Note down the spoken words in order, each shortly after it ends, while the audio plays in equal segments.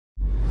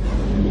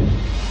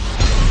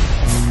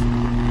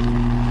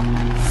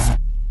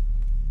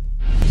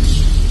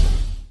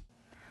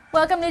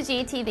Welcome to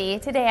GTV.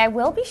 Today I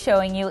will be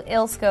showing you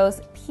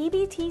Ilsco's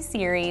PBT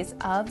series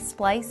of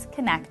splice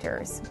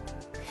connectors.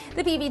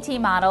 The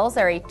PBT models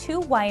are a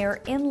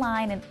 2-wire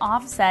inline and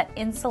offset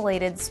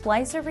insulated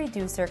splicer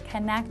reducer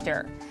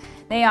connector.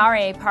 They are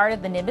a part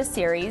of the Nimbus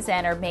series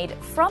and are made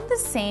from the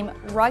same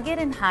rugged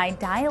and high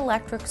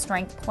dielectric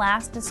strength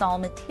Plastisol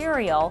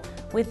material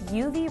with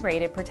UV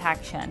rated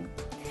protection.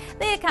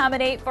 They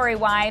accommodate for a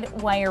wide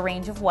wire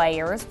range of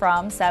wires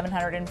from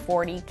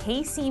 740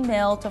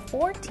 kcmil to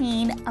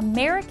 14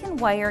 American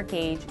wire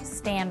gauge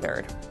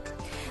standard.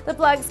 The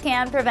plugs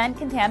can prevent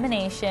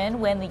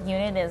contamination when the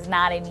unit is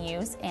not in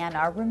use and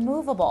are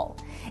removable.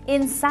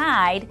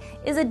 Inside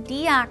is a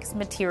deox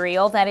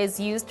material that is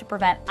used to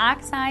prevent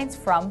oxides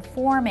from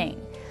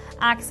forming.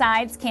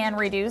 Oxides can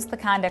reduce the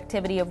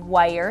conductivity of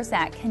wires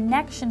at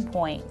connection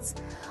points.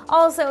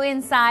 Also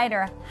inside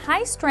are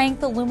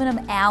high-strength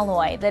aluminum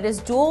alloy that is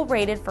dual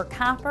rated for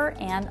copper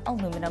and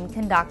aluminum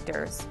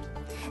conductors.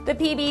 The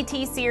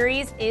PBT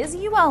series is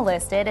UL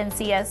listed and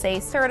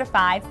CSA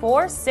certified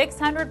for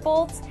 600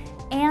 volts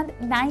and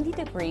 90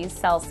 degrees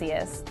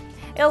Celsius.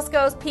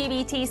 Ilsco's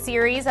PBT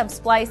series of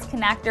splice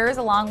connectors,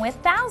 along with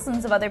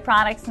thousands of other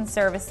products and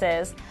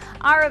services,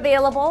 are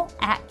available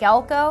at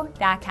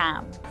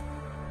galco.com.